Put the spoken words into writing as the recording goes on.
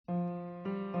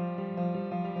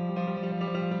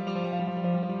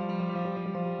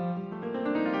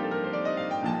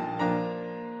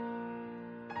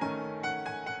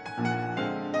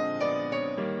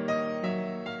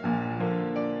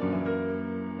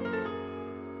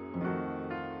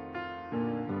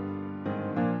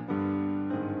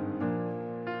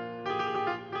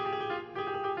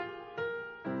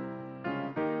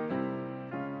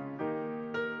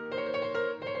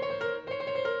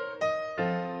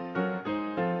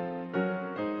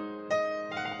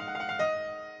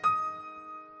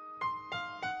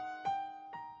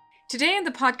Today in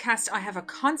the podcast, I have a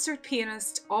concert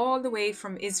pianist all the way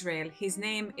from Israel. His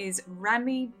name is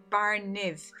Rami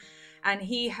Bar-Niv, and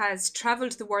he has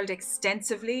traveled the world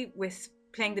extensively with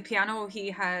playing the piano. He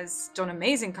has done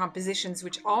amazing compositions,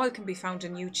 which all can be found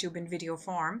on YouTube in video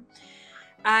form.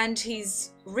 And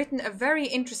he's written a very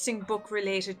interesting book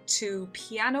related to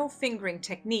piano fingering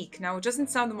technique. Now, it doesn't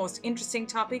sound the most interesting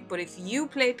topic, but if you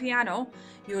play piano,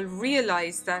 you'll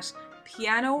realize that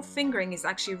piano fingering is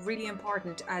actually really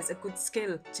important as a good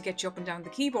skill to get you up and down the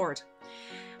keyboard.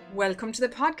 Welcome to the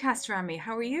podcast, Rami.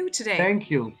 How are you today? Thank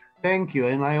you. Thank you.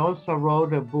 And I also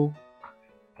wrote a book,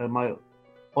 my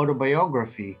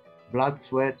autobiography, Blood,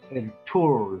 Sweat, and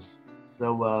Tours.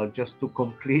 So just to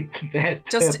complete that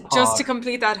Just to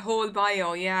complete that whole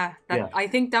bio, yeah. Yeah. I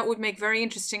think that would make very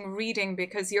interesting reading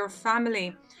because your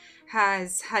family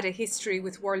has had a history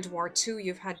with World War II.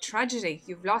 You've had tragedy.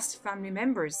 You've lost family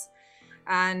members.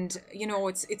 And, you know,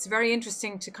 it's very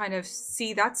interesting to kind of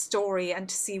see that story and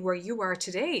to see where you are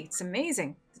today. It's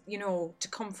amazing, you know, to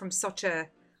come from such a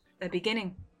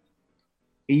beginning.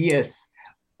 Yes,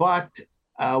 but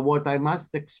what I must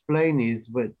explain is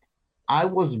that I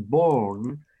was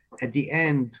born at the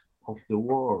end of the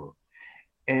war,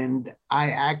 and I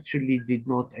actually did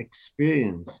not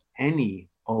experience any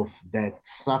of that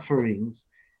sufferings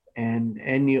and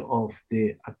any of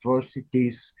the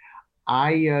atrocities.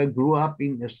 I grew up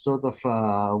in a sort of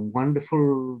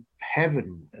wonderful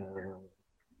heaven,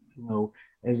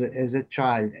 as a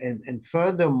child, and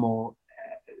furthermore,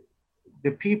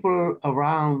 the people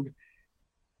around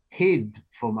hid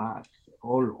from us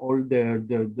all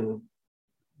the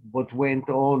what went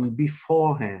on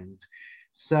beforehand.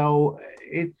 So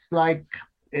it's like,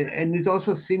 and it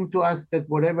also seemed to us that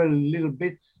whatever little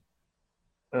bits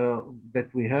that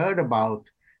we heard about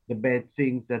the bad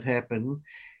things that happened,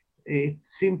 it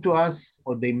seemed to us,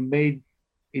 or they made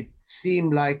it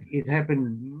seem like it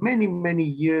happened many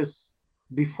years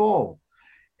before,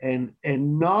 and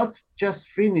not just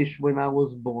finished when I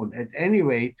was born. At any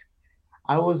rate,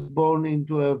 I was born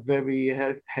into a very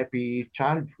happy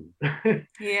childhood.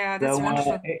 Yeah, that's So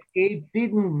wonderful. it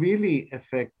didn't really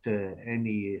affect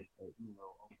any, of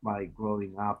my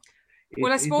growing up.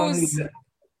 Well, It's only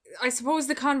I suppose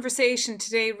the conversation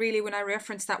today, really, when I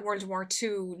reference that World War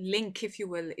II link, if you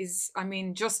will, is, I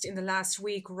mean, just in the last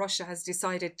week, Russia has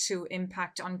decided to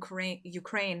impact on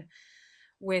Ukraine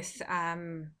with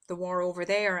the war over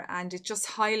there. And it just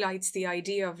highlights the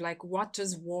idea of like, what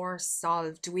does war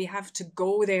solve? Do we have to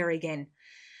go there again?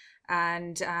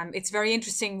 And it's very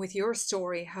interesting with your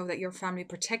story, how that your family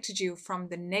protected you from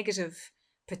the negative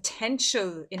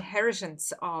potential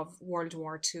inheritance of World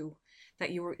War II, that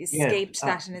you were yes, escaped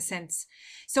that in a sense.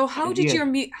 So yes.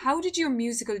 how did your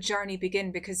musical journey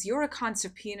begin? Because you're a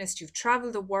concert pianist, you've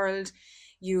traveled the world,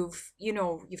 you've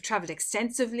traveled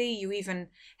extensively, you even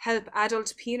help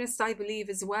adult pianists, I believe,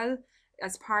 as well,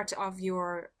 as part of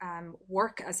your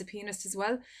work as a pianist as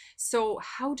well. So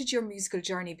how did your musical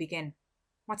journey begin?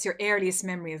 What's your earliest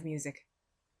memory of music?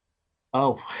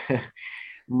 Oh,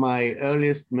 my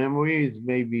earliest memory is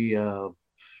maybe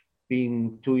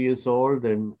being 2 years old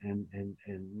and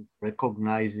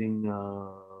recognizing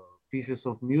pieces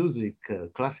of music,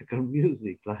 classical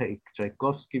music like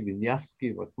Tchaikovsky,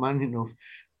 Vinyavsky, Rachmaninoff.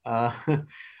 Uh,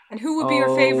 And who would be your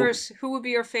oh, favorite? Who would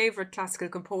be your favorite classical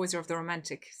composer of the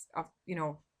Romantic, of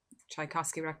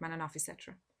Tchaikovsky, Rachmaninoff,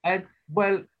 etc.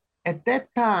 well, at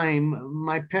that time,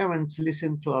 my parents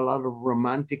listened to a lot of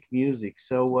romantic music,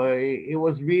 so it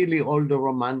was really all the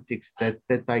romantics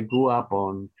that I grew up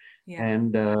on, Yeah.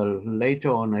 and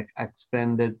later on, I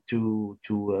expanded to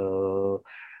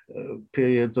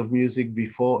periods of music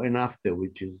before and after,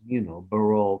 which is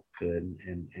Baroque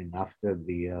and after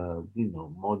the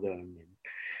modern. And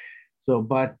so,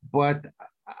 but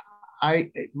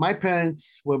my parents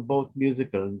were both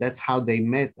musical, and that's how they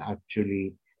met actually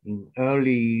in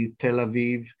early Tel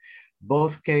Aviv.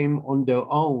 Both came on their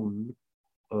own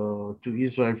to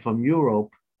Israel from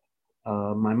Europe.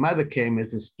 My mother came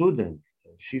as a student.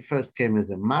 She first came as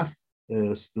a math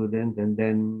student and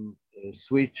then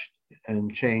switched and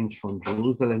changed from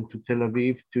Jerusalem to Tel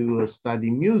Aviv to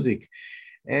study music.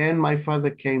 And my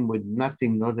father came with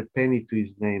nothing, not a penny to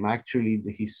his name. Actually,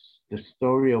 the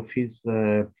story of his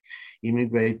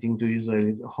immigrating to Israel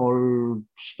is a whole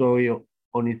story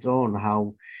on its own. How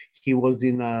he was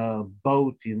in a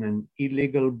boat, in an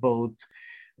illegal boat,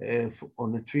 on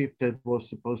a trip that was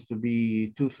supposed to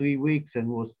be 2 3 weeks and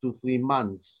was 2 3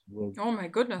 months with Oh my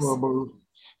goodness. horrible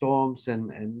storms and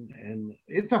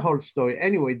it's a whole story.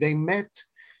 Anyway, they met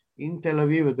in Tel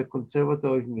Aviv at the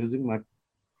Conservatory of Music. My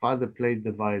father played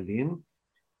the violin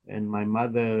and my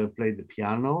mother played the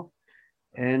piano.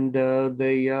 and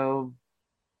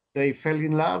they fell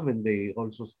in love, and they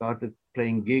also started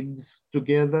playing gigs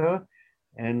together,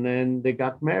 and then they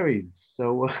got married.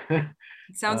 So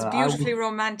It sounds I was, beautifully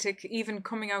romantic, even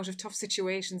coming out of tough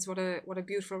situations. What a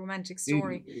beautiful romantic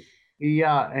story.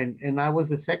 yeah, and I was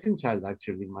the second child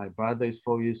actually. My brother is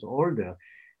 4 years older,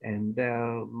 and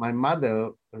my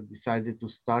mother decided to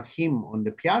start him on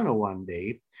the piano one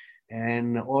day,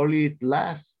 and all it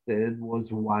lasted was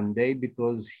one day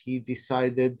because he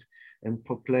decided and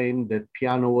proclaimed that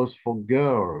piano was for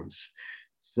girls.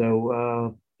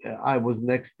 So I was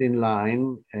next in line,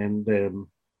 and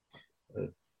uh,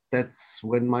 that's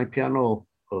when my piano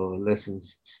lessons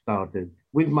started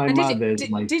with my And mother as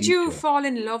my did you teacher. fall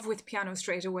in love with piano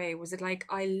straight away? Was it like,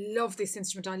 I love this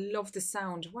instrument, I love the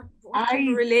sound? What kind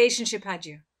of a I relationship had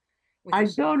you with I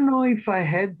it? don't know if I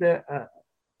had the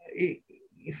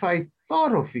if I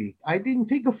thought of it. I didn't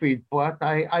think of it, but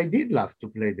I did love to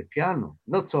play the piano.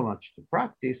 Not so much to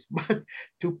practice, but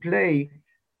to play.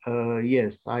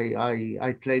 Yes,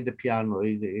 I played the piano.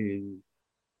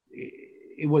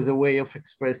 It was a way of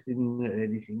expressing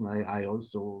anything. I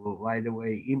also right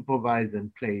away improvised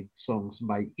and played songs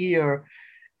by ear,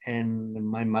 and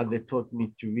my mother taught me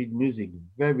to read music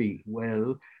very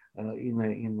well in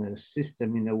a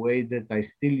system in a way that I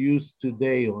still use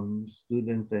today on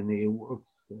students, and it works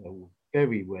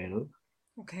very well.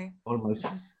 Okay. All my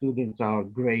Hmm. students are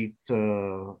great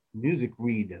music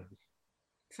readers.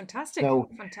 Fantastic. So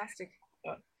Fantastic.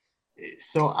 uh,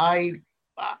 so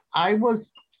I was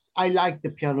I liked the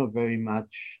piano very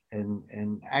much,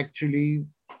 and actually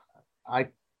I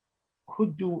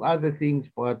could do other things,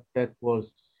 but that was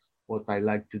what I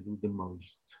like to do the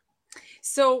most.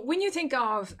 So, when you think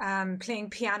of playing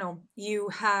piano, you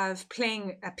have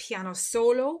playing a piano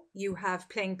solo, you have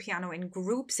playing piano in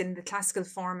groups in the classical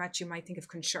format. You might think of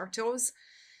concertos,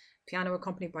 piano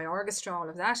accompanied by orchestra, all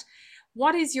of that.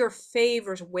 What is your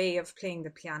favorite way of playing the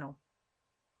piano?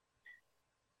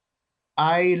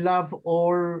 I love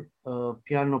all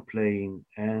piano playing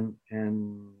and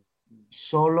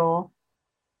solo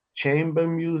chamber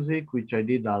music, which I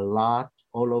did a lot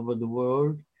all over the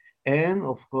world, and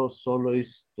of course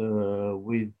soloist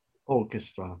with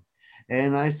orchestra.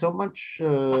 And I so much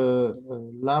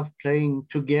love playing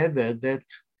together that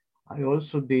I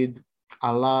also did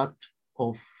a lot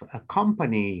of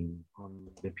accompanying on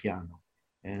the piano,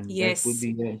 and that would Yes.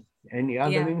 be any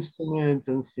other Yeah. instruments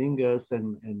and singers,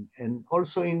 and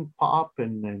also in pop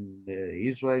and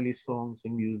Israeli songs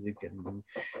and music,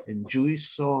 and Jewish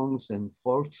songs and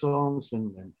folk songs,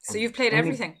 So and you've played any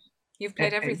everything. You've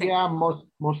played everything. yeah,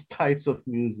 most types of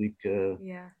music.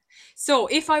 Yeah. So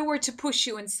if I were to push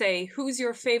you and say, who's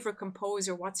your favorite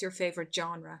composer? What's your favorite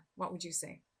genre? What would you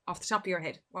say? Off the top of your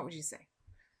head, what would you say?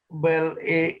 Well,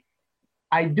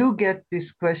 I do get this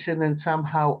question, and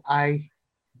somehow I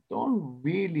don't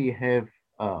really have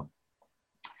a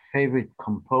favorite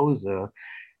composer,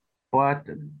 but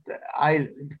I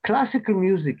classical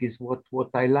music is what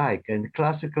I like, and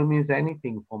classical means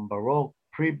anything from Baroque,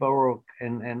 pre-Baroque,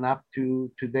 and up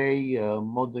to today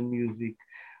modern music.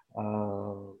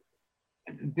 Uh,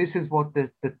 this is what the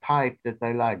type that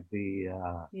I like, the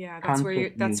Yeah,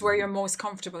 concert that's where you're music. most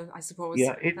comfortable, I suppose.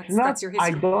 Yeah, it's That's not. your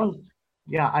I history. don't.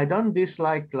 Yeah, I don't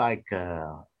dislike like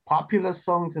popular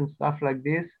songs and stuff like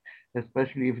this,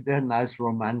 especially if they're nice,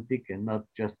 romantic, and not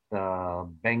just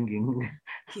banging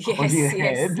on your Yes,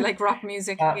 yes, head. like rock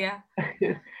music. Uh, Yeah.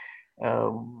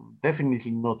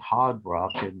 definitely not hard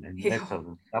rock and Yeah. metal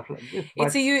and stuff like this. But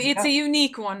It's yeah, a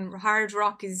unique one. Hard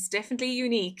rock is definitely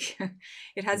unique.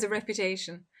 It has a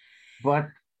reputation. but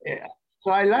uh, so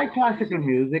I like classical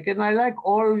music, and I like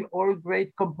all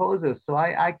great composers. So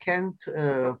I can't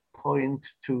point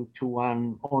to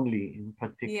one only in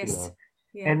particular. Yes.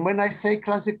 Yeah. And when I say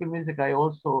classical music, I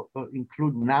also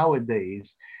include nowadays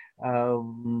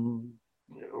um,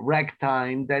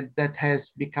 ragtime that has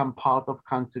become part of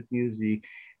concert music,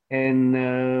 and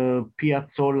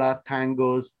piazzolla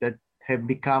tangos that have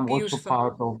become also Beautiful.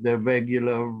 part of the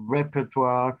regular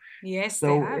repertoire. Yes, they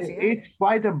So have, yeah. it's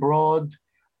quite a broad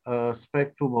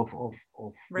spectrum of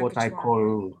what I Repertoire.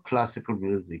 call classical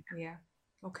music. Yeah.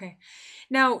 Okay.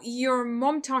 Now, your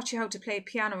mum taught you how to play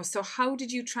piano. So, how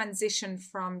did you transition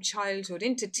from childhood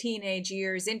into teenage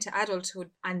years, into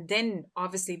adulthood, and then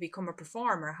obviously become a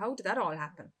performer? How did that all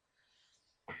happen?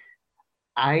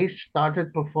 I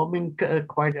started performing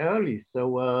quite early, so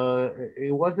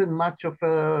it wasn't much of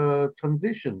a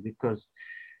transition because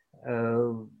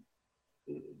uh,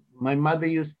 my mother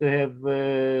used to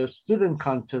have student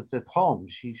concerts at home.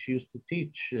 She used to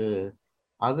teach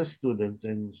other students,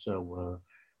 and so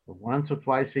once or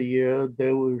twice a year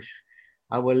there was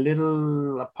our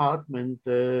little apartment,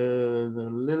 the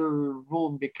little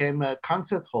room became a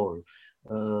concert hall.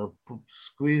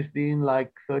 Squeezed in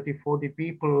like 30, 40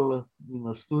 people,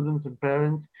 students and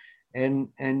parents,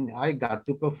 and I got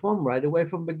to perform right away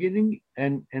from beginning,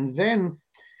 and then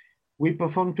we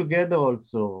performed together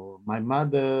also. My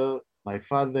mother, my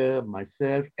father,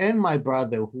 myself, and my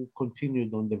brother, who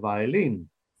continued on the violin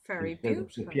Very instead of the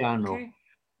beautiful. piano. Okay.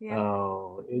 Yeah.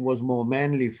 It was more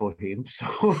manly for him.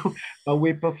 So, but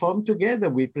we performed together.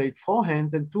 We played four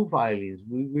hands and two violins.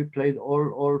 We played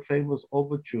all famous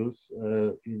overtures,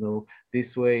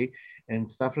 this way and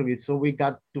stuff like it. So we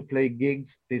got to play gigs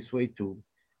this way too.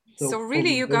 So So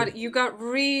really, from the you got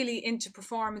really into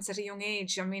performance at a young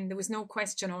age. I mean, there was no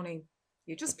question. Only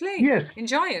you just play, yes,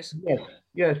 enjoy it. yes,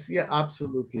 yes, yeah, Yeah.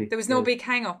 absolutely, There was no yes. big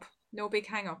hang up. No big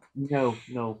hang up. No,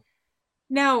 no.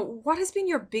 Now, what has been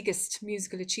your biggest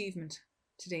musical achievement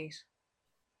to date?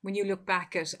 When you look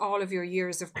back at all of your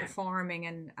years of performing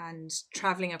and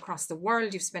traveling across the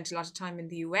world, you've spent a lot of time in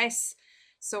the US.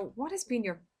 So, what has been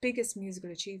your biggest musical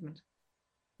achievement?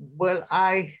 Well,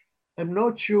 I am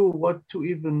not sure what to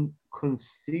even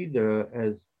consider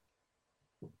as,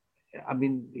 I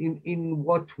mean, in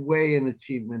what way an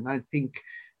achievement? I think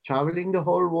traveling the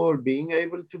whole world, being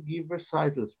able to give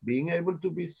recitals, being able to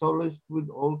be soloist with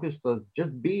orchestras,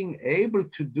 just being able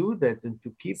to do that and to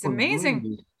keep It's on doing amazing.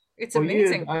 this It's for years,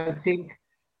 amazing. I think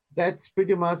that's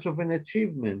pretty much of an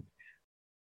achievement.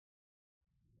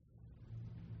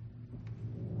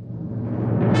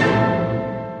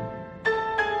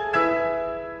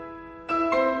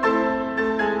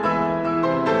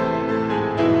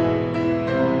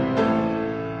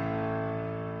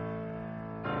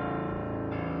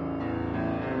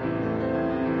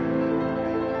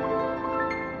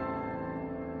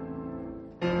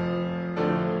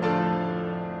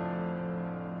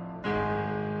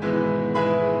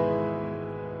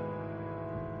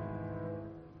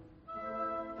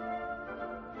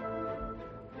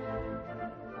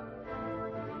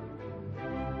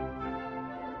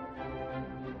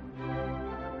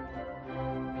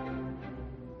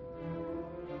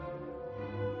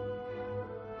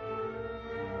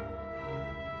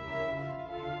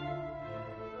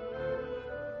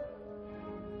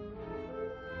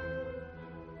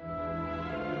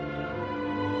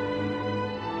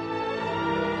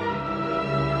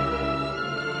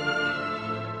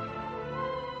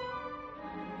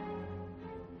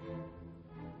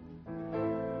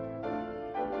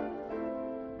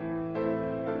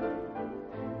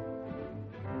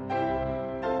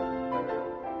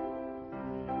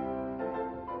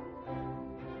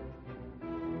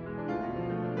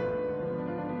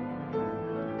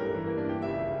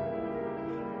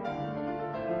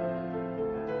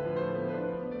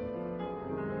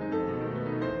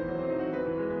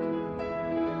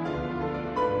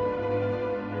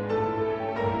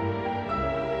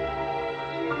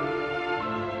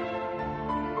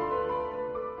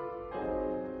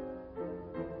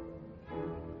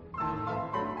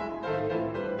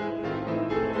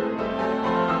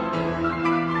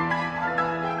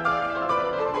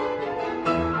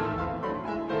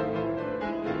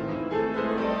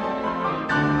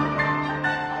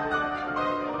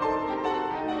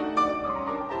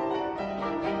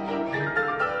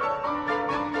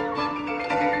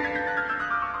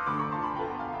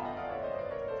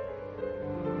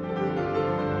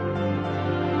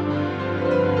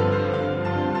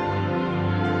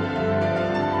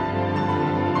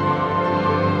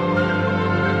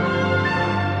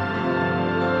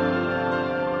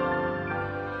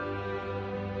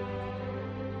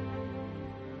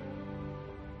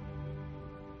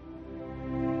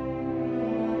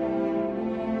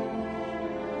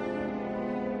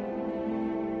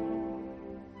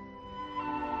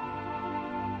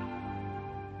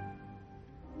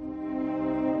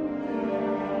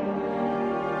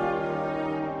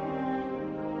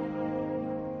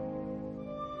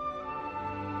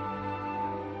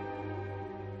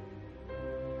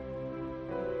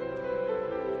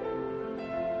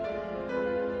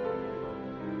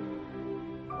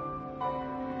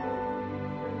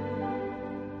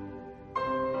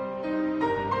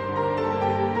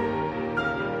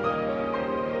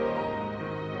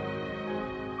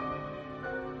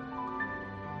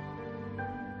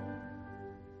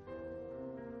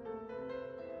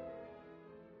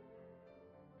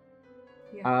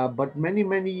 Yeah. But many,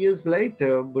 many years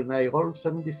later, when I all of a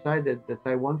sudden decided that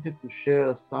I wanted to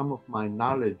share some of my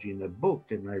knowledge in a book,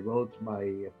 and I wrote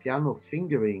my piano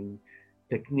fingering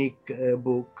technique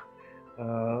book,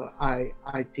 I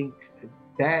think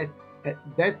that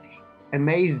that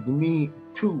amazed me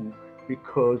too,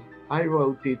 because I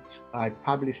wrote it, I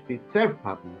published it,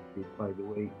 self-published it, by the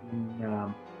way,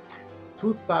 in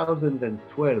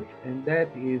 2012, and that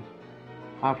is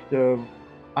after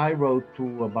I wrote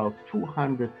to about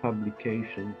 200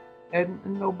 publications, and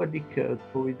nobody cared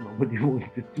for it, nobody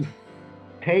wanted to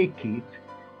take it,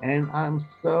 and I'm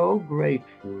so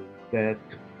grateful that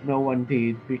no one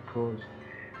did, because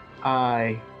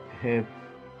I have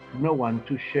no one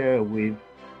to share with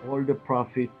all the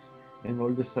profits and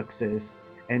all the success.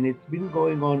 And it's been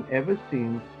going on ever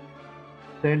since,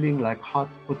 selling like hot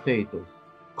potatoes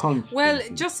Well,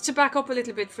 constantly. just to back up a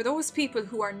little bit, for those people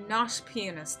who are not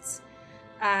pianists,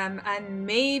 and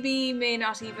maybe may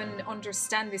not even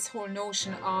understand this whole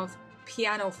notion of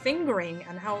piano fingering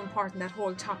and how important that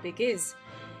whole topic is,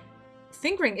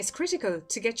 fingering is critical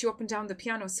to get you up and down the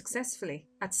piano successfully,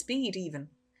 at speed even.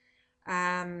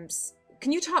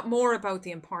 Can you talk more about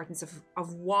the importance of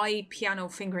why piano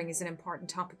fingering is an important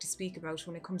topic to speak about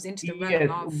when it comes into the realm Yes,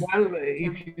 of well, piano?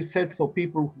 if you said for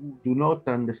people who do not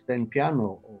understand piano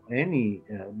or any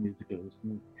musical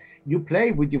instrument, you play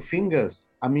with your fingers.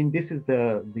 I mean, this is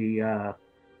the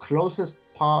closest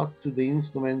part to the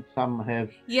instrument. Some have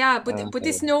Yeah, uh, but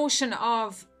this notion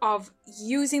of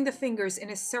using the fingers in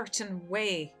a certain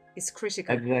way is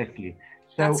critical. exactly.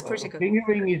 So That's critical.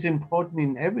 fingering is important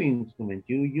in every instrument.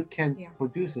 You can Yeah.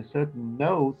 produce a certain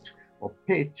note or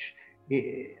pitch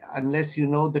unless you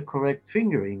know the correct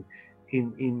fingering in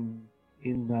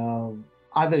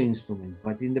other instruments.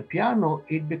 But in the piano,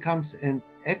 it becomes an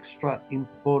extra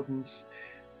importance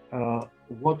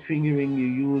what fingering you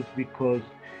use, because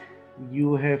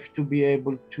you have to be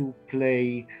able to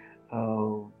play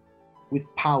uh, with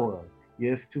power. You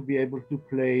have to be able to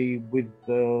play with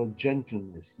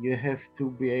gentleness. You have to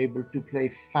be able to play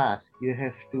fast. You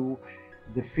have to.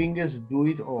 The fingers do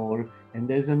it all, and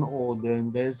there's an order.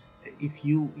 And there's if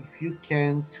you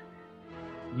can't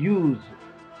use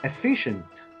efficient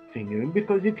fingering,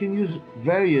 because you can use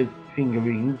various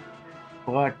fingerings,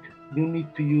 but you need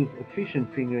to use efficient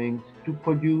fingerings to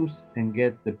produce and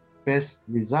get the best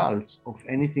results of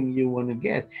anything you want to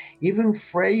get. Even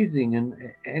phrasing and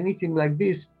anything like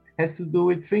this has to do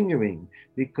with fingering,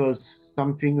 because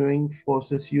some fingering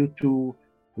forces you to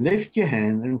lift your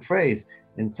hand and phrase,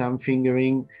 and some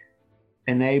fingering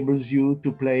enables you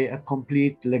to play a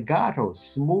complete legato,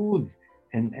 smooth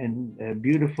and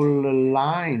beautiful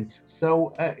lines.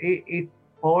 So it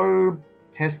all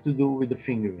has to do with the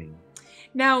fingering.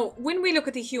 Now, when we look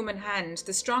at the human hand,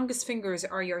 the strongest fingers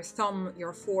are your thumb,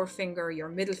 your forefinger, your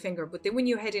middle finger. But then when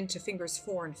you head into fingers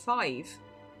 4 and 5,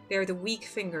 they're the weak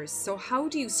fingers. So how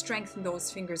do you strengthen those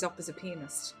fingers up as a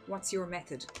pianist? What's your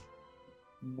method?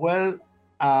 Well,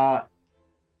 uh,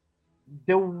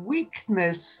 the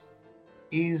weakness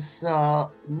is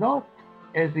not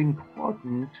as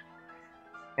important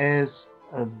as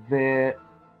the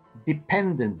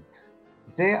dependent.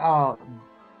 They are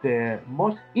the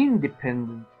most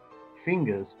independent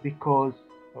fingers, because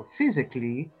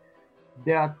physically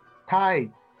they are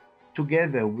tied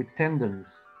together with tendons,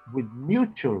 with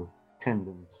mutual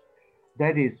tendons.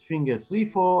 That is finger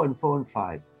 3, 4, and 4 and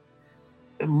 5,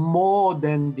 more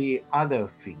than the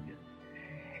other fingers.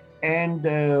 And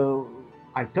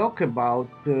I talk about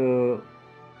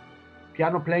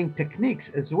piano playing techniques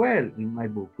as well in my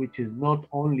book, which is not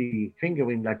only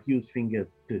fingering like use fingers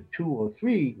to 2 or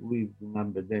 3. We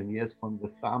remember them, yes, from the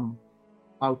thumb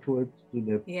outwards to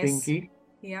the Yes. pinky,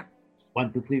 Yeah.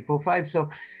 1, 2, 3, 4, 5. So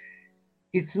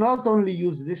it's not only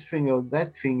use this finger or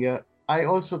that finger. I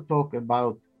also talk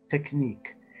about technique.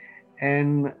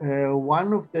 And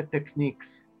one of the techniques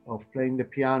of playing the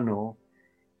piano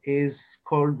is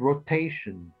called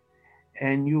rotation.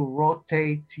 And you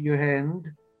rotate your hand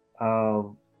uh,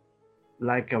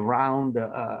 like around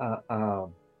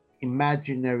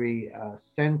imaginary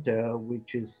center,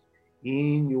 which is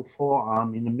in your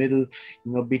forearm, in the middle,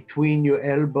 between your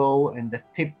elbow and the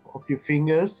tip of your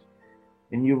fingers,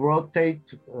 and you rotate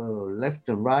left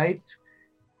and right.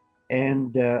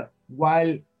 And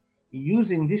while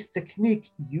using this technique,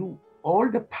 you all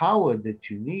the power that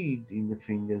you need in the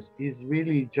fingers is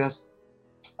really just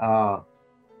uh,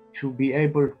 to be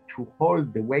able to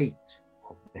hold the weight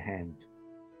of the hand.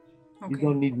 You Okay.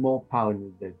 don't need more power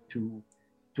than that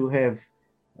to have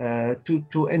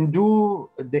to endure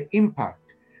the impact.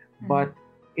 Mm-hmm. But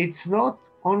it's not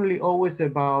only always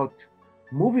about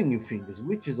moving your fingers,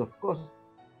 which is of course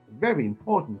very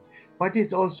important, but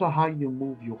it's also how you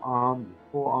move your arm, your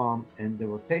forearm, and the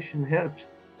rotation helps.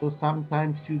 So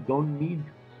sometimes you don't need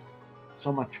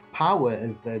so much power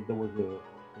as there was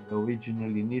the original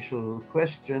initial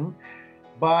question,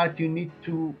 but you need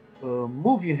to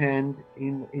move your hand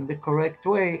in the correct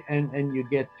way, and you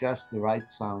get just the right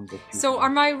sound that you So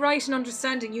want. am I right in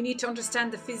understanding you need to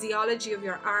understand the physiology of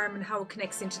your arm and how it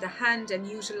connects into the hand and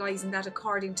utilizing that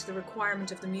according to the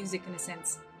requirement of the music in a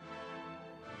sense?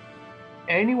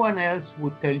 Anyone else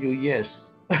would tell you yes.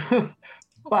 Okay.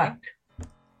 But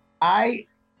I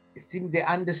think the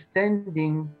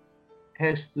understanding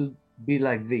has to be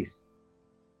like this.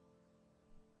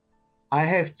 I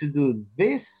have to do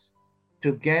this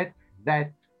to get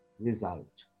that result.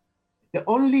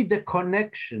 Only the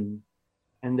connection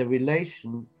and the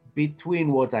relation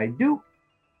between what I do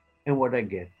and what I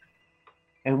get.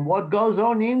 And what goes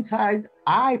on inside,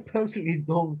 I personally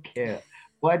don't care.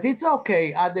 But it's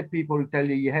okay. Other people tell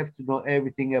you you have to know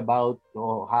everything about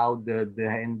or how the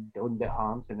hand on the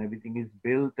arms and everything is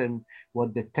built and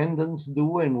what the tendons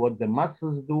do and what the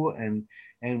muscles do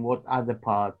and what other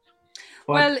parts.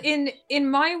 But Well,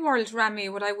 in my world, Rami,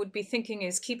 what I would be thinking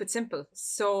is keep it simple.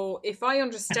 So if I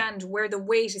understand where the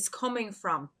weight is coming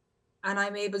from and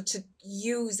I'm able to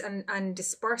use and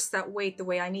disperse that weight the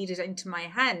way I need it into my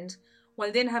hand,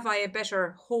 well then have I a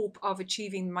better hope of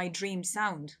achieving my dream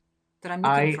sound that I'm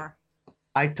looking I for.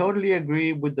 I totally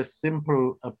agree with the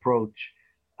simple approach.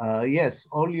 Yes,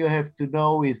 all you have to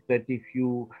know is that if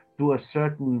you do a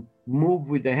certain move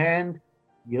with the hand,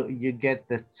 you get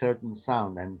that certain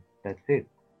sound, and that's it.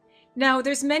 Now,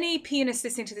 there's many pianists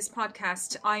listening to this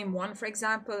podcast. I'm one, for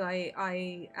example.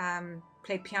 I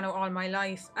played piano all my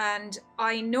life, and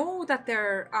I know that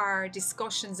there are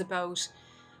discussions about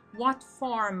what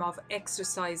form of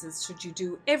exercises should you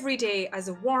do every day as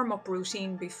a warm-up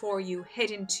routine before you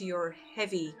head into your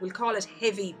heavy, we'll call it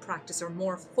heavy practice or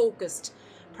more focused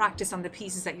practice on the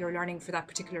pieces that you're learning for that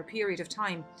particular period of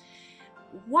time.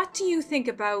 What do you think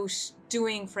about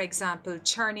doing, for example,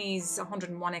 Czerny's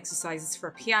 101 exercises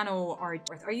for piano, or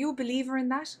are you a believer in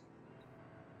that?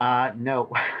 No.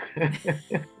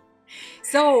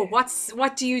 So,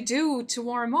 what do you do to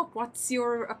warm up? What's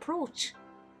your approach?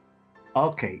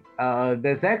 Okay,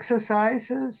 there's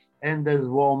exercises and there's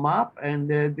warm up, and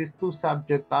these two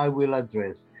subjects I will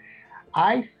address.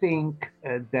 I think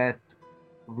that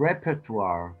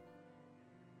repertoire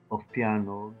of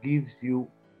piano gives you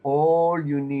all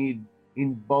you need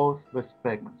in both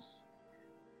respects.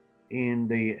 In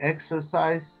the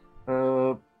exercise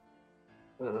uh,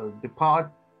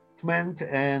 department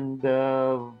and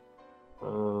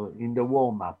in the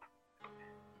warm up.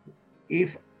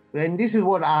 If and this is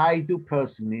what I do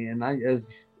personally, and as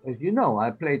you know,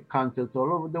 I played concerts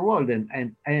all over the world,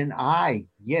 and I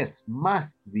yes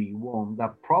must be warmed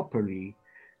up properly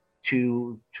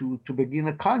to begin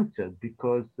a concert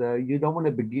because you don't want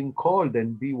to begin cold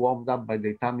and be warmed up by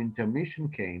the time intermission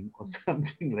came or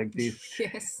something like this.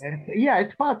 Yes. Yeah,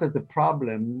 it's part of the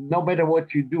problem. No matter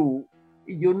what you do,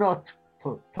 you're not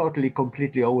totally,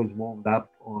 completely always warmed up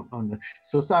on the.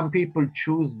 So some people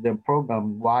choose the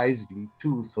program wisely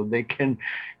too, so they can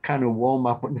kind of warm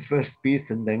up on the first piece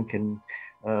and then can,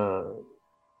 uh,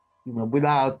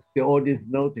 without the audience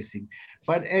noticing.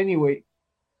 But anyway,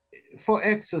 for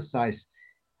exercise,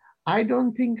 I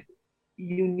don't think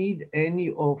you need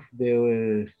any of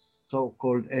the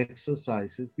so-called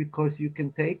exercises because you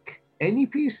can take any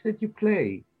piece that you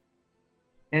play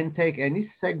and take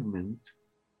any segment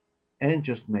and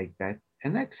just make that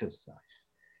an exercise.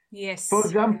 For Yes.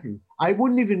 example, I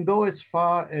wouldn't even go as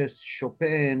far as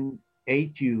Chopin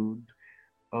Etude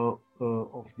of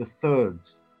the thirds,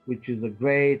 which is a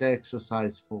great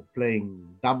exercise for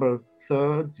playing double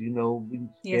thirds, in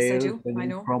Yes, I scales do. and I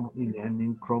know.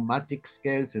 in chromatic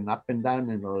scales and up and down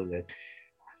and all that.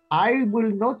 I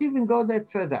will not even go that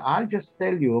further. I'll just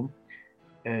tell you,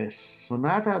 uh,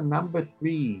 Sonata number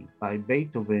 3 by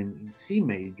Beethoven in C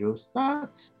major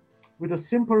starts with a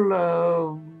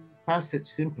simple passage,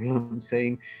 simple, I'm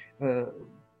saying, uh,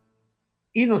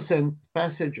 innocent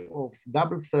passage of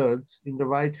double thirds in the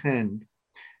right hand.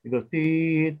 It goes,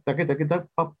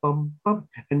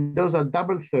 and those are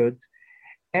double thirds.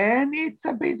 And it's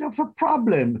a bit of a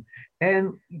problem.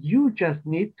 And you just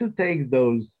need to take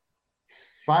those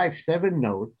 5, 7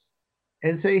 notes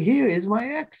and say, here is my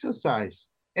exercise,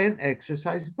 and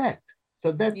exercise that.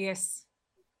 So Yes.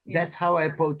 Yeah. that's how I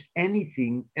approach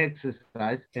anything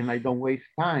exercise, and I don't waste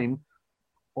time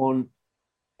on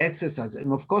exercise.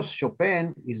 And of course,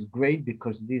 Chopin is great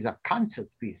because these are concert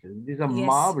pieces. These are Yes.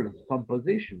 marvelous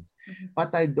compositions. Mhm.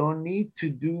 But I don't need to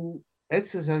do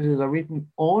exercises are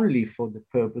written only for the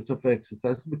purpose of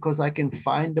exercise because I can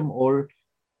find them all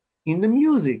in the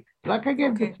music. Like I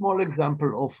gave the Okay. small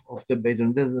example of the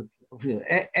Beethoven.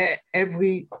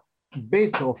 Every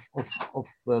bit of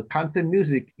concert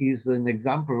music is an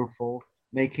example for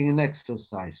making an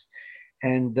exercise.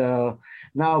 And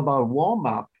now about warm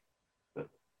up,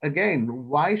 again,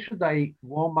 why should I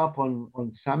warm up on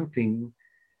something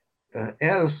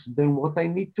else than what I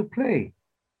need to play?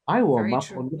 I warm Very up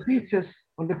true.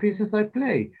 on the pieces I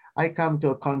play. I come to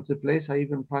a concert place. I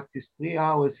even practice 3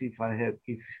 hours if I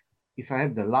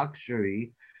have the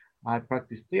luxury. I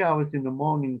practice 3 hours in the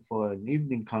morning for an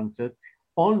evening concert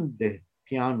on the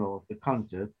piano of the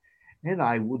concert, and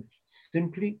I would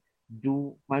simply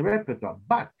do my repertoire.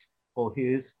 But oh,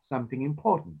 here's something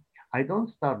important. I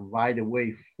don't start right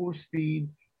away full speed,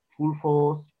 full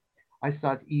force. I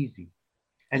start easy,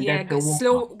 and Yeah, that's a warm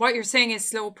slow. up. What you're saying is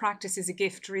slow practice is a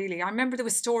gift, really. I remember there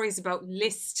was stories about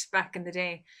Liszt back in the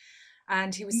day,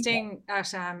 and he was staying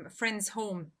at a friend's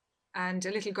home, and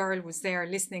a little girl was there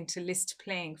listening to Liszt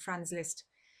playing, Franz Liszt,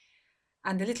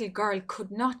 and the little girl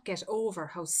could not get over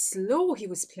how slow he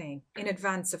was playing in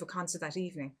advance of a concert that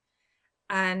evening,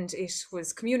 and it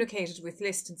was communicated with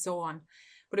Liszt and so on.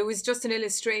 But it was just an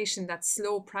illustration that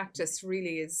slow practice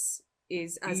really is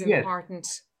as Yes, important.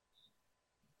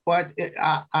 but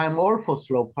I'm all for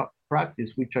slow practice,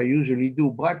 which I usually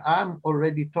do, but I'm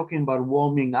already talking about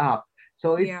warming up.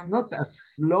 So it's Yeah. not a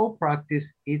slow practice,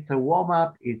 it's a warm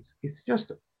up. It's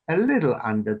just a little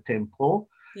under tempo,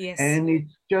 Yes. and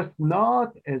it's just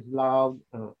not as loud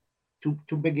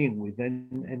to begin with.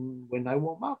 And when I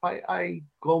warm up, I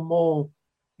go more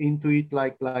into it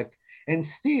and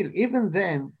still, even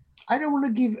then, I don't want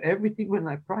to give everything when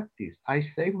I practice. I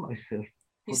save myself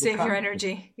You for the save your concert.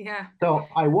 energy. Yeah. So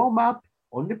I warm up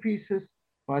on the pieces,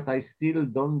 but I still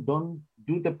don't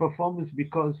do the performance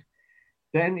because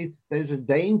then there's a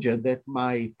danger that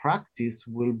my practice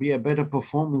will be a better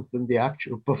performance than the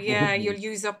actual Yeah, you'll performance.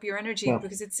 use up your energy So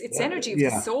because it's energy of the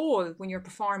yeah, soul when you're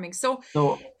performing. So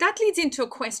so that leads into a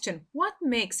question. What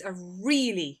makes a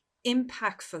really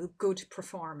impactful good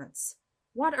performance?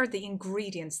 What are the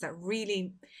ingredients that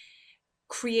really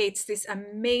creates this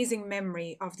amazing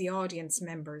memory of the audience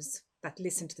members that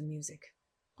listen to the music?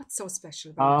 What's so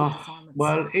special about a good uh, performance?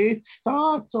 well, it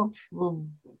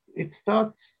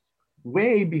starts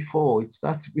way before. It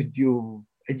starts with your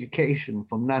education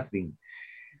from nothing,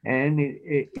 and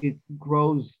it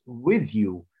grows with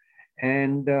you,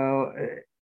 and uh,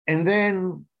 and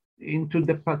then into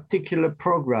the particular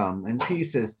program and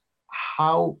pieces,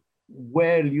 how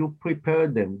well you prepare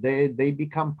them. They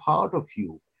become part of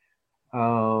you.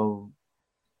 Uh,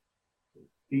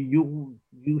 you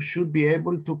should be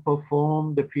able to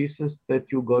perform the pieces that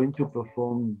you're going to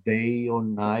perform day or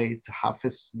night, half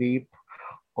asleep,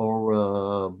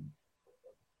 or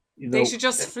you They know, should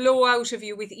just flow out of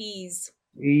you with ease.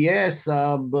 yes,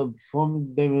 but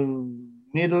from the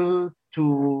middle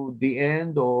to the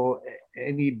end or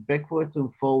any backwards and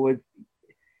forwards,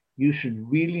 you should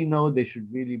really know they should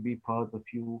really be part of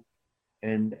you,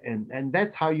 and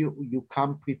that's how you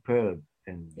come prepared.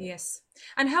 And Yes.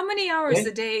 And how many hours a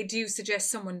then day do you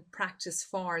suggest someone practice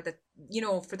for that,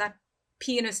 for that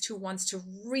pianist who wants to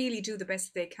really do the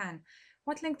best they can?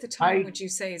 What length of time I would you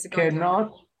say is a guideline?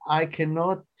 cannot I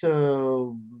cannot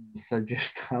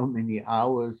suggest how many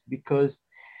hours because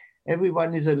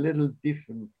everyone is a little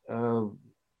different.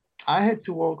 I had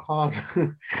to work hard,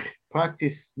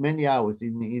 practice many hours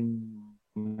in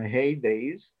my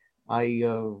heydays. I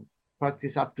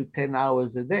practice up to 10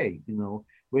 hours a day.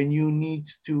 When you need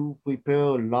to prepare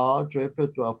a large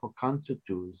repertoire for concert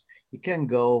tours, you can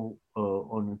go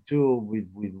on a tour with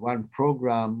one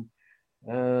program.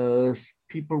 uh,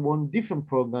 People want different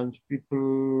programs.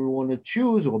 People want to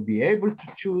choose or be able to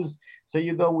choose. So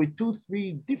you go with two,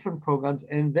 three different programs.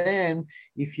 And then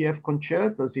if you have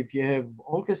concertos, if you have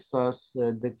orchestras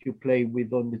that you play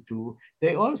with on the tour,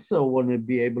 they also want to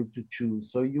be able to choose.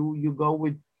 So you go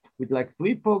with like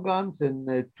three programs and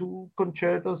two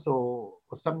concertos or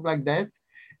something like that.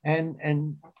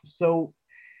 And so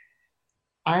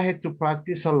I had to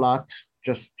practice a lot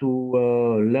just to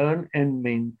learn and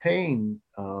maintain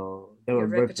the Your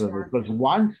repertoire. repertoire. Because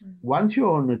once Mm. once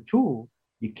you're on a tour,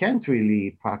 you can't really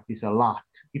practice a lot.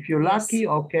 If you're Yes. lucky,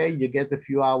 okay, you get a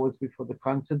few hours before the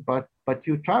concert, but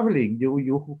you're traveling,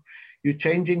 you're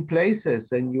changing places,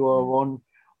 and you are Mm.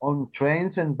 on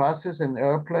trains and buses and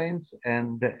airplanes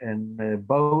and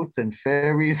boats and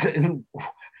ferries and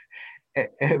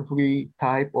every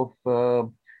type of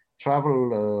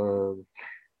travel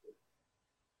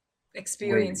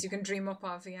Experience way. you can dream up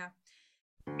of, yeah.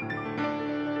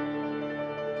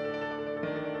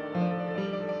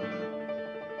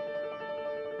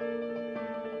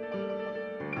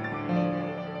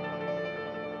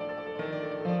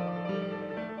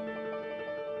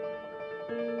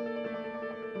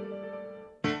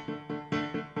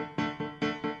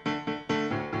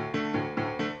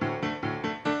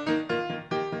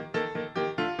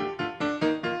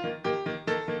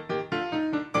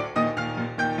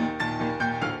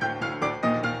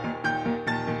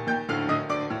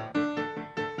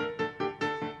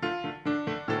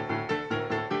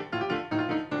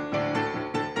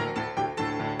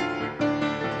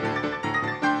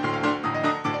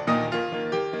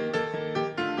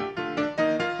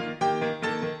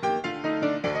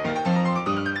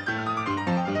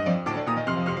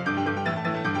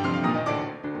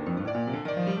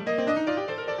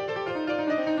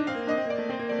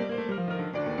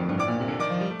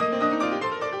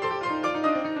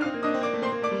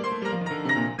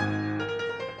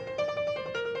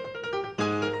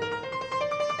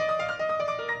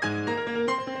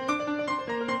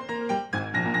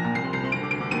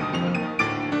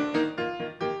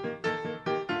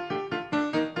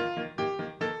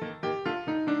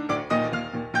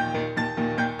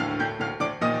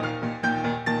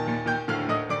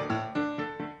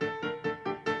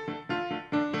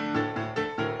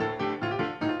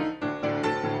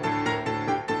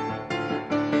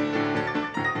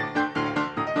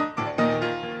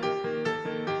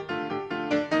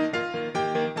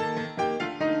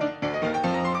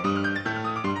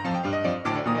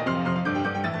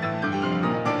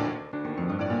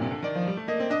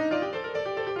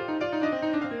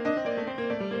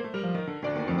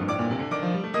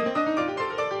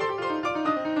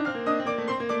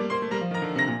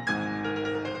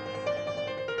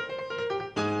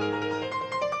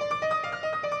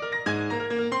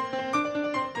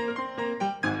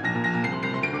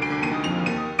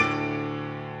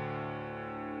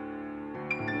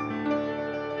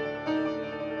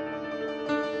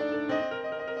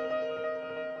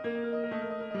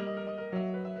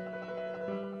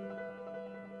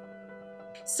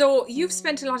 So you've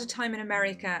spent a lot of time in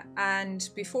America, and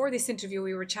before this interview,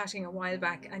 we were chatting a while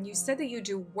back, and you said that you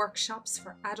do workshops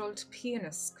for adult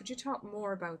pianists. Could you talk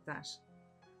more about that?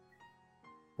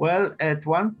 Well, at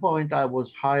one point, I was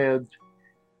hired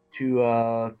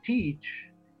to teach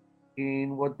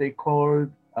in what they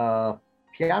called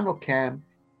piano camp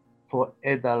for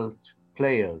adult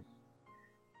players.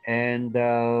 And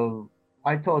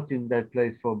I taught in that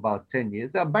place for about 10 years.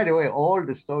 By the way, all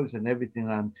the stories and everything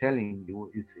I'm telling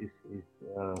you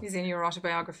Is in your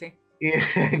autobiography. yeah,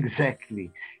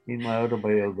 exactly, in my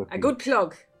autobiography. A good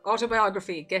plug.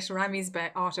 Autobiography. Get Rami's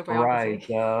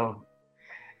autobiography. Right.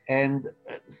 And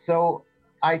so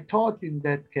I taught in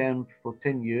that camp for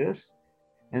 10 years.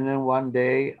 And then one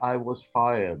day I was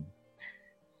fired.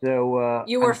 So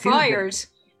You were until then, fired.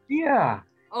 yeah.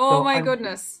 Oh So my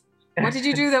goodness. What did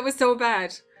you do that was so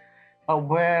bad?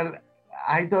 well,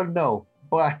 I don't know,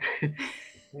 but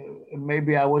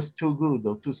maybe I was too good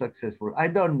or too successful. I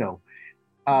don't know.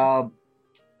 Um,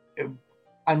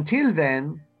 until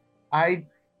then, I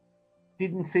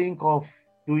didn't think of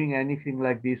doing anything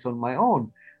like this on my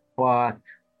own. But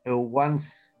once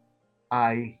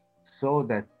I saw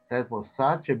that that was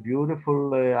such a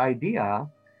beautiful idea,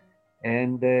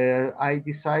 and I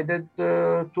decided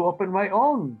to open my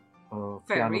own piano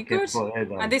Very camp good. for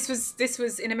And adults. this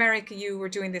was in America you were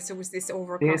doing this, or was this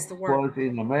over This across the world? was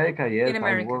in America. Yes, In I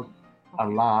America. worked a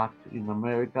Okay. lot in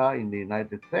America, in the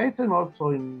United States, and also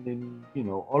in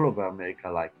all over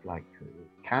America, like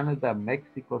Canada,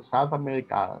 Mexico, South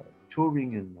America,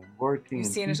 touring and working You've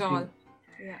and seen it all. teaching.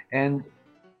 Yeah. And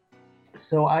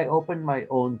so I opened my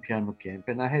own piano camp,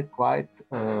 and I had quite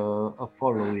a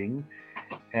following,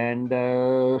 and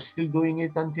still doing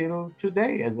it until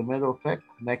today. As a matter of fact,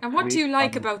 And next what do week, you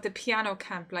like about the piano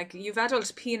camp? Like, you've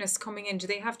adult pianists coming in. Do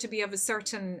they have to be of a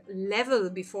certain level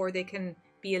before they can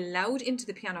be allowed into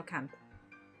the piano camp?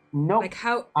 nope. Like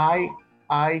how?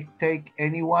 I take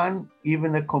anyone,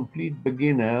 even a complete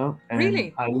beginner, and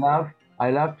Really? I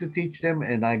love to teach them.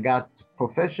 And I got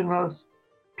professionals,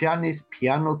 pianists,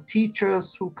 piano teachers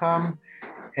who come,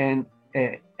 and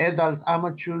adult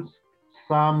amateurs,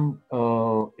 some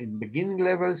in beginning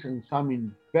levels and some in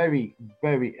very,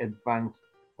 very advanced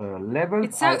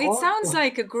levels. I It sounds also,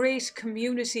 like a great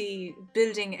community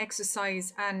building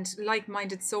exercise and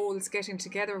like-minded souls getting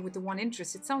together with the one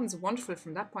interest. It sounds wonderful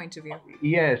from that point of view.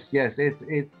 yes, yes,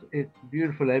 it's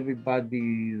beautiful.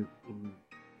 Everybody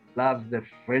loves the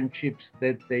friendships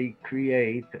that they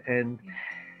create, and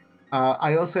Yeah.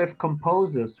 I also have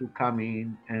composers who come in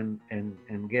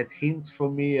and get hints from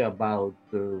me about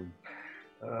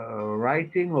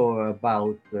writing or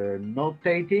about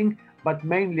notating, but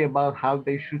mainly about how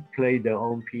they should play their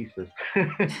own pieces.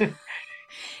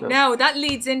 So, Now that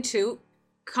leads into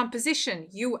composition.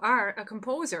 You are a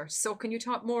composer, so can you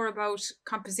talk more about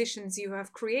compositions you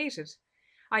have created?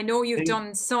 I know you've eh,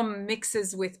 done some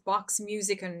mixes with box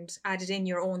music and added in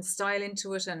your own style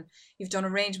into it, and you've done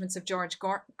arrangements of George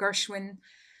Gershwin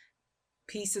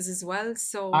pieces as well.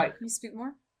 So, I can you speak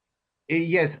more?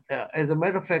 yes, as a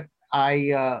matter of fact,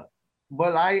 I'll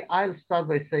start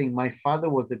by saying my father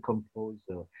was a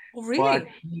composer, Oh, but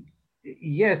really?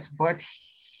 but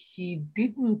he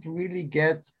didn't really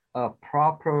get a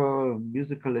proper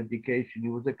musical education. He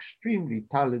was extremely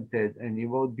talented, and he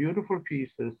wrote beautiful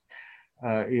pieces.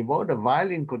 He wrote a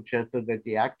violin concerto that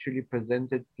he actually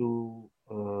presented to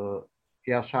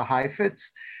Yasha Heifetz,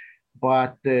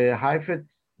 but Heifetz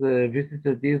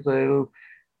visited Israel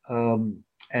um,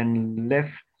 and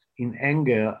left in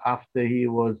anger after he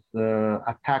was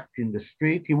attacked in the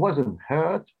street. He wasn't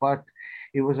hurt, but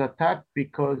he was attacked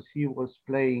because he was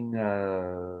playing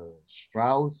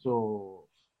Strauss or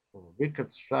Richard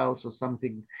Strauss or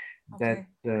something that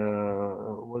Okay.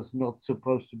 was not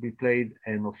supposed to be played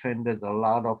and offended a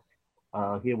lot of,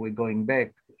 here we're going back,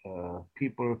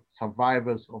 people,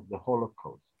 survivors of the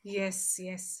Holocaust. Yes,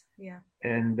 yes, yeah.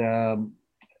 And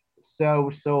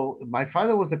so my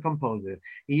father was a composer.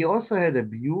 He also had a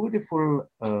beautiful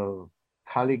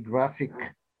calligraphic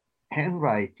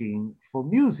handwriting for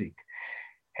music.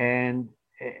 And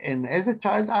and as a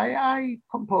child, I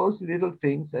composed little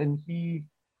things, and he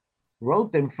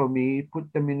wrote them for me, put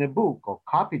them in a book or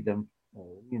copied them,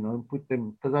 and put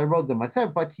them because I wrote them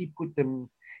myself, but he put them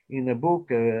in a book,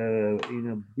 in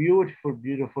a beautiful,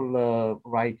 beautiful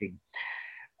writing.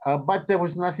 But there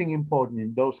was nothing important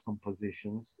in those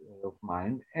compositions of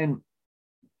mine. And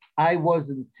I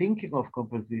wasn't thinking of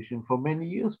composition for many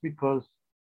years because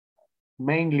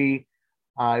mainly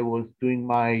I was doing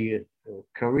my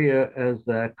career as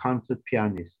a concert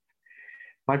pianist.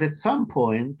 But at some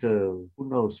point, who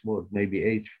knows what, maybe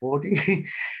age 40,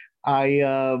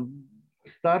 I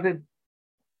started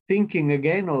thinking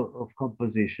again of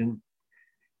composition,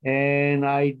 and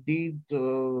I did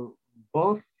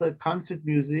both concert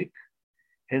music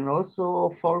and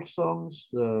also folk songs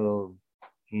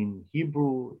in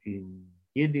Hebrew, in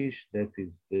Yiddish, that is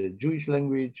the Jewish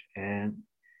language, and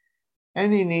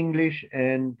in English,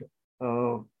 and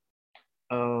uh,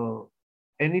 uh,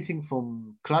 anything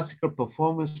from classical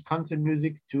performance, concert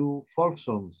music to folk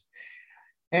songs,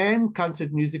 and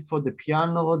concert music for the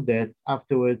piano that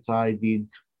afterwards I did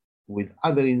with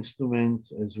other instruments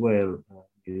as well,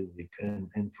 music,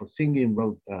 and for singing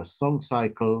wrote a song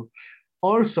cycle.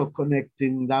 Also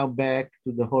connecting now back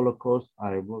to the Holocaust,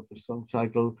 I wrote a song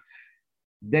cycle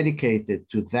dedicated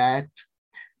to that,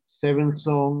 7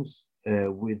 songs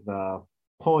with a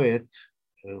poet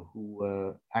who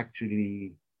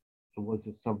actually was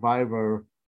a survivor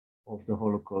of the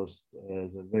Holocaust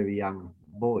as a very young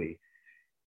boy.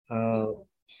 Uh,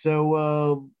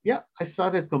 yeah, I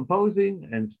started composing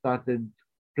and started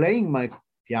playing my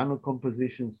piano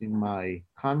compositions in my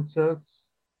concerts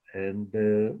and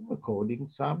recording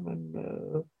some,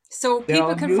 and So they're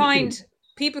people on can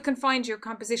YouTube. find your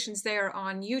compositions there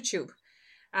on YouTube.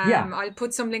 Yeah, I'll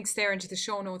put some links there into the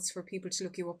show notes for people to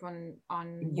look you up on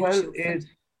well, YouTube. And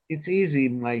it's easy.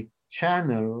 My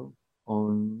channel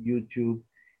on YouTube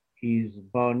is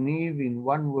Barniv in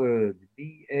one word,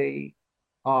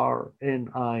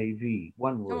 Barniv,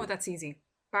 one oh, word. that's easy.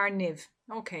 Bar Niv.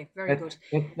 Okay, very That's good.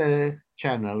 that's the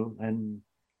channel, and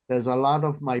there's a lot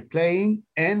of my playing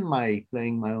and my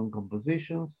playing my own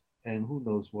compositions, and who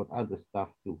knows what other stuff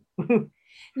too.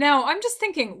 Now, I'm just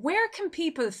thinking, where can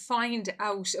people find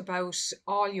out about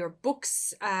all your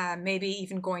books? Maybe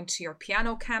even going to your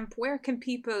piano camp. Where can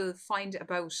people find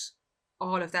about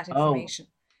all of that Oh, information?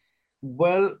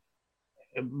 well,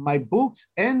 my books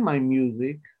and my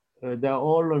music, they're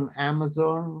all on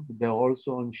Amazon. They're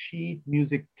also on Sheet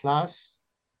Music Plus,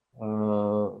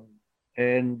 uh,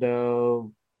 and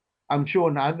I'm sure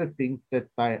on other things that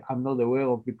I'm not aware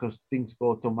of because things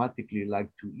go automatically, like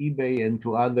to eBay and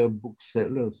to other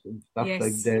booksellers and stuff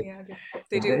like Yes, that. yeah,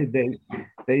 they But do.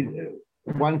 they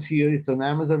once here it's on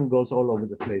Amazon, goes all over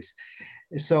the place.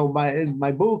 So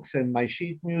my books and my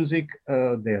sheet music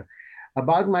there.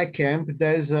 About my camp,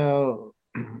 there's a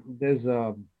there's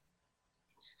a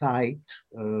site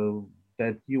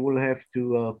that you will have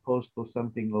to post or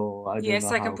something, or I don't Yes, know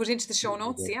I can how. put into the show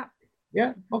notes. Yeah.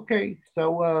 Yeah, okay.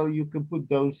 So you can put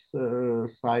those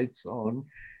sites on.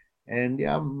 And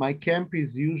yeah, my camp is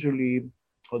usually,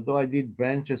 although I did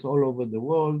branches all over the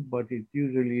world, but it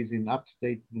usually is in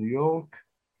upstate New York.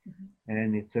 Mhm.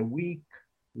 And it's a week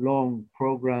long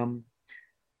program.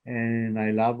 And I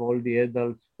love all the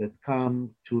adults that come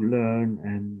to learn,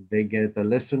 and they get a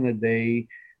lesson a day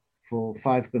for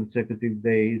 5 consecutive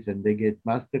days, and they get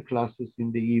master classes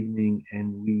in the evening, and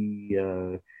we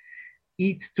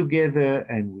eat together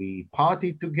and we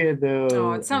party Oh,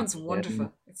 together, it sounds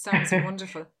wonderful. It sounds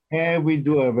wonderful. and we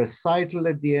do a recital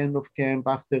at the end of camp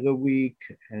after a week.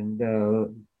 And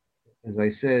as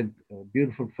I said,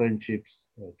 beautiful friendships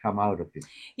come out of it.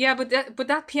 Yeah, but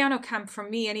that piano camp for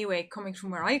me anyway, coming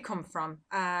from where I come from,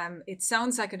 it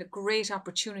sounds like a great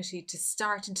opportunity to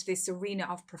start into this arena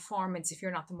of performance if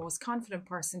you're not the most confident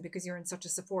person because you're in such a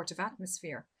supportive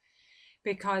atmosphere.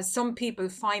 Because some people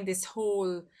find this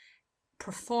whole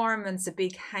performance a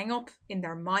big hang up in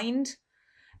their mind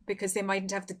because they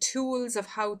mightn't have the tools of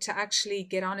how to actually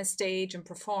get on a stage and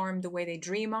perform the way they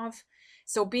dream of.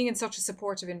 So being in such a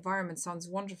supportive environment sounds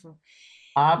wonderful.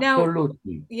 Now,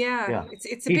 Absolutely. yeah, Yeah. it's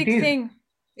a It big is, thing.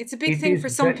 It's a big it thing is, for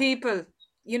some people.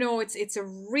 You know, it's a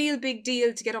real big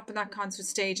deal to get up on that concert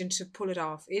stage and to pull it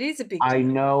off. It is a big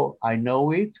deal. I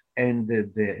know it, and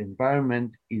the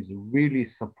environment is really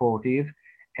supportive.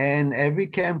 And every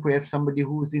camp we have somebody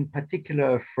who's in particular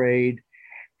afraid,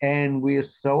 and we're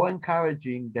so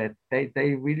encouraging that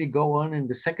they really go on, and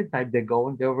the second time they go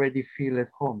on they already feel at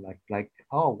home, like,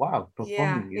 oh wow,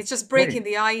 Yeah, performing is it's just great. breaking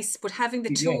the ice, but having the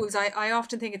Yeah, tools. I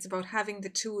often think it's about having the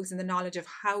tools and the knowledge of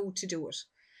how to do it.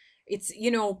 It's,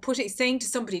 putting saying to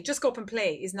somebody, just go up and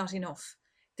play is not enough.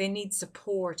 They need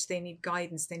support, they need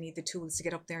guidance, they need the tools to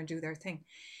get up there and do their thing.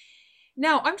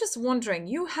 Now, I'm just wondering,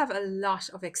 you have a lot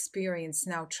of experience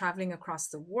now traveling across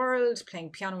the world, playing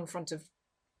piano in front of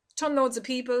ton loads of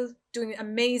people, doing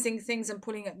amazing things and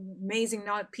pulling amazing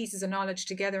pieces of knowledge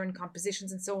together and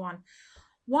compositions and so on.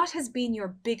 What has been your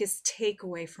biggest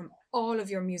takeaway from all of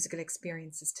your musical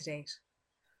experiences to date?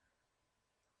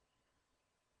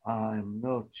 I'm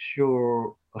not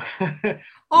sure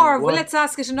Or, well, what let's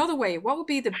ask it another way. What would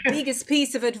be the biggest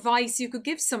piece of advice you could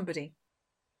give somebody?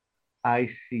 I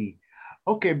see.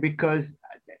 Okay, because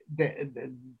the,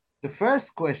 the, the first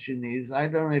question is, I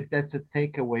don't know if that's a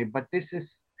takeaway, but this is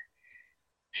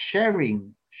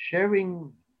sharing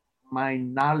my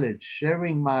knowledge,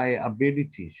 sharing my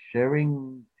abilities,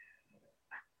 sharing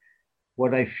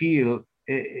what I feel.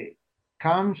 It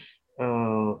comes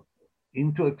uh,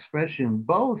 into expression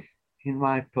both in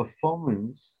my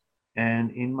performance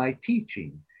and in my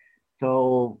teaching.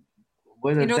 So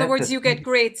whether In other that's words, you get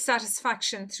great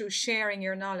satisfaction through sharing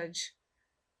your knowledge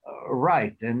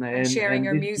right, and sharing and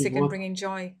your this is music and what bringing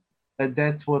joy.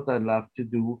 that's what I love to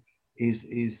do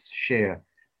is share.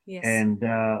 Yes. And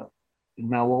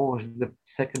now, what was the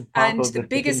second part And of the second?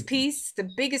 the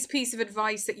biggest piece of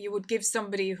advice that you would give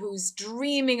somebody who's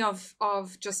dreaming of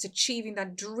just achieving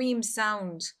that dream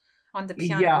sound on the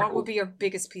piano, Yeah, what would be your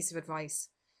biggest piece of advice?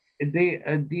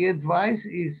 the advice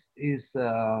is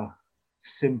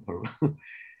simple.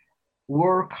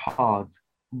 Work hard,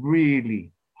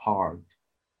 really hard,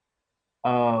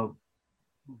 uh,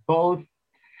 both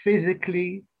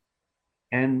physically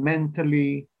and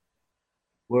mentally.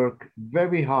 Work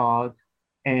very hard,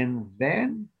 and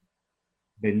then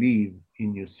believe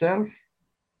in yourself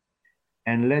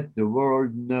and let the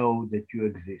world know that you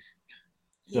exist.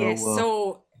 Yes. So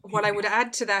So what I would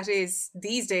add to that is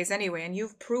these days anyway, and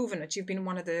you've proven it, you've been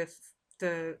one of the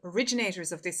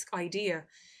originators of this idea.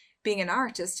 Being an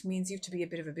artist means you have to be a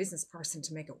bit of a business person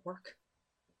to make it work.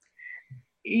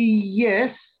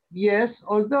 yes, yes.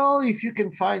 Although if you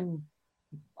can find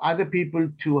other people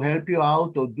to help you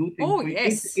out or do things Oh for you,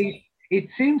 yes. it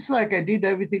seems like I did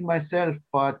everything myself.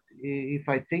 But if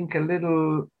I think a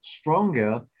little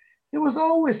stronger, there was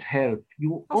always help.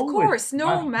 You Of always course, no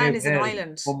must man have is an help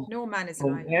island. No man is an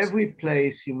from island. every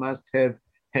place. You must have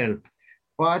help,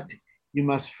 but you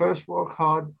must first work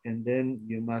hard, and then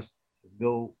you must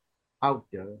go out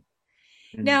there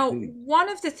and Now, do it. one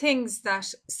of the things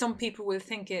that some people will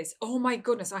think is, oh my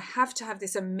goodness, I have to have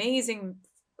this amazing,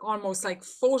 almost like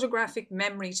photographic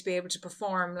memory to be able to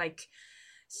perform like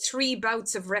three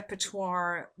bouts of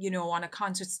repertoire, on a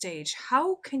concert stage.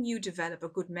 How can you develop a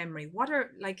good memory?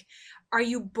 Are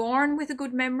you born with a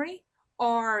good memory,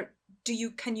 or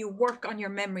can you work on your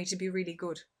memory to be really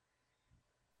good?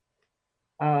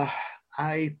 Uh,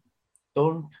 I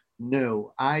don't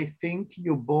know. I think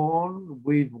you're born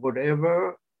with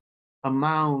whatever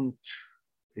amount,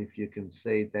 if you can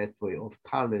say it that way, of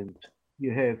talent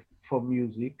you have for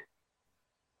music,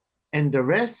 and the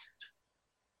rest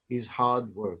is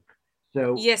hard work.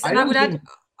 So Yes, I and I would don't add think,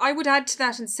 I would add to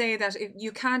that and say that if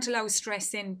you can't allow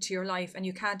stress into your life and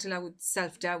you can't allow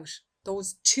self-doubt.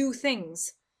 Those two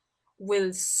things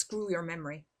will screw your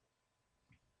memory.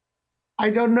 I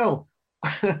don't know.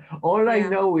 All I Yeah.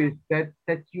 know is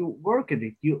that you work at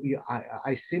it.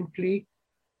 I simply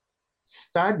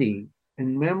study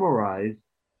and memorize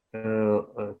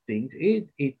things.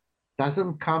 It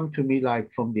doesn't come to me like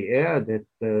from the air. That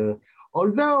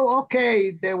although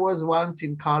okay, there was once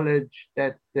in college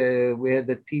that we had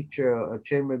a teacher, a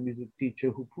chamber music teacher,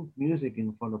 who put music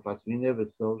in front of us. We never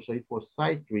saw, so it was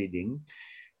sight reading.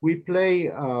 We play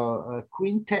a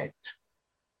quintet,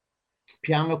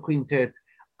 piano quintet,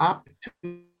 up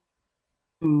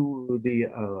to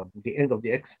the end of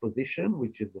the exposition,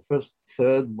 which is the first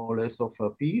third more or less of a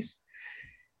piece.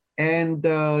 And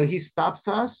he stops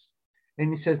us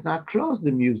and he says, now close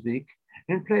the music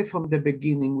and play from the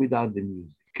beginning without the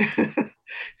music.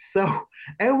 So,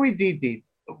 and we did it.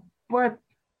 But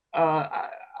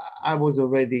I was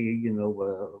already,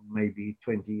 maybe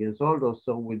 20 years old or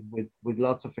so with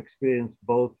lots of experience,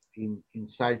 both in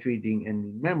sight reading and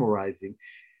in memorizing.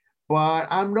 But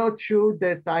I'm not sure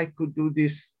that I could do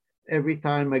this every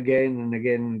time again and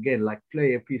again and again, like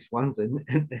play a piece once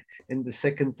and the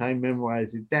second time memorize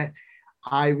it. That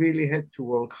I really had to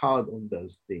work hard on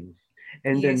those things.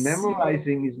 And then Yes.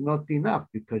 memorizing is not enough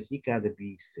because you got to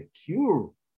be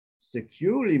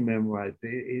securely memorized.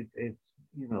 It's,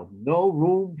 no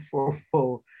room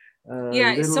for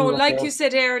Yeah, so little, like you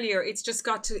said earlier, it's just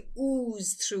got to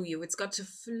ooze through you. It's got to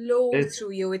flow it's,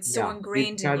 through you. It's so yeah, it's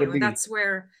ingrained in got to you. And be, that's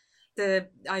where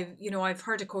I've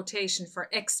heard a quotation for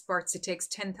experts, it takes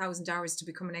 10,000 hours to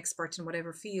become an expert in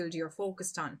whatever field you're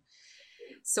focused on.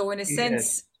 So in a yes,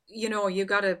 sense, you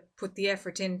got to put the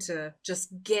effort into just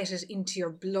get it into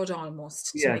your blood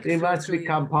almost to yes, make it it flow must through you.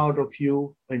 become part of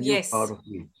you and you part Yes. of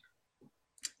it.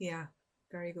 Yeah.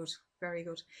 Very good. Very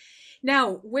good.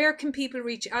 Now, where can people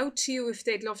reach out to you if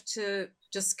they'd love to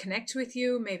just connect with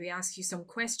you, maybe ask you some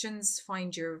questions,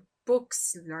 find your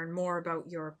books, learn more about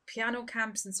your piano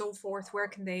camps and so forth? Where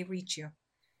can they reach you?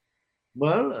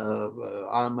 Well,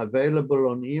 I'm available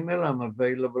on email. I'm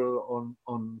available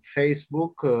on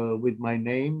Facebook with my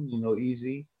name.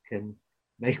 Easy can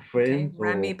make Okay, friends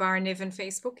Rami or Bar Niv on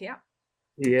Facebook. Yeah.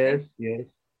 yes, Okay. yes.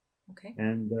 Okay.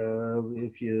 And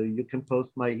if you can post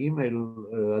my email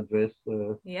address,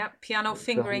 Yeah. Piano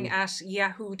fingering so at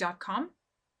yahoo.com.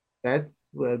 that's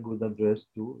a good address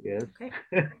too. Yes. Okay.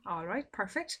 All right,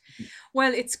 perfect.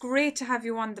 Well, it's great to have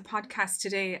you on the podcast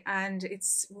today, and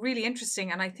it's really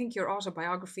interesting. And I think your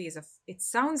autobiography it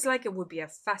sounds like it would be a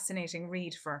fascinating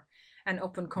read for an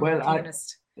up and coming Well,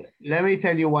 pianist. let me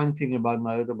tell you one thing about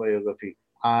my autobiography.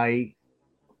 I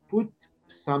put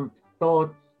some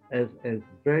thoughts as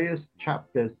various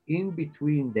chapters in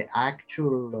between the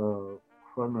actual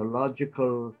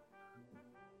chronological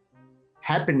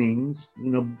happenings,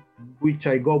 which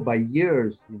I go by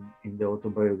years in the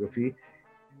autobiography.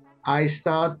 I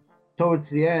start towards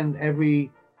the end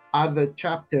every other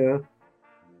chapter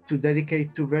to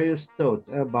dedicate to various thoughts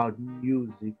about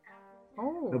music,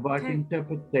 Oh, about okay.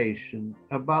 interpretation,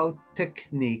 about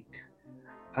technique,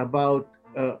 about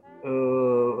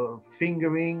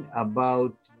fingering,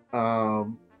 about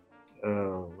um,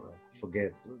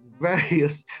 forget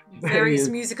various Various various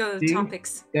musical things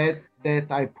topics. that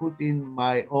I put in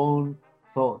my own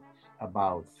thoughts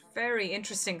about. Very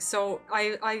interesting. So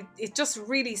it just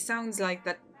really sounds like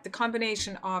that the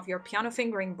combination of your piano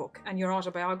fingering book and your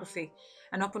autobiography,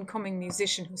 an up and coming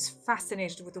musician who's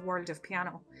fascinated with the world of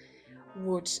piano,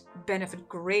 would benefit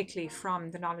greatly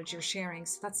from the knowledge you're sharing.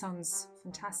 So that sounds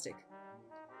fantastic.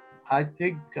 I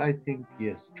think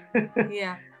yes.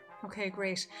 Yeah. Okay,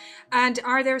 great. And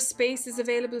are there spaces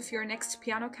available for your next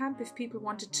piano camp if people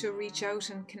wanted to reach out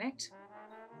and connect?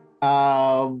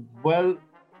 Well,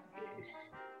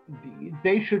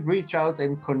 they should reach out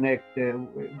and connect.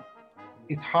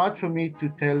 It's hard for me to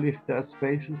tell if there are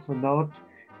spaces or not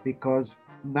because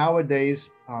nowadays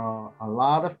a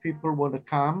lot of people want to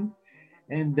come,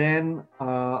 and then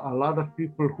a lot of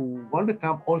people who want to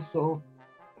come also,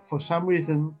 for some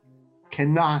reason,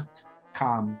 cannot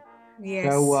come. So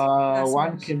Yes,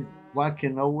 last minute. one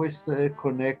can always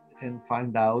connect and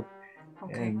find out,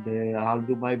 Okay. and I'll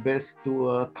do my best to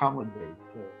accommodate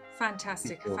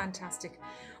Fantastic, people. fantastic.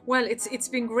 Well, it's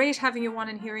been great having you on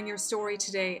and hearing your story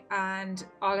today. And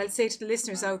I'll say to the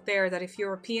listeners out there that if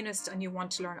you're a pianist and you want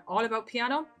to learn all about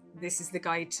piano, this is the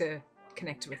guide to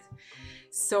connect with.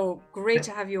 So great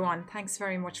to have you on. Thanks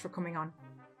very much for coming on.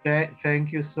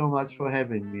 Thank you so much for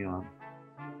having me on.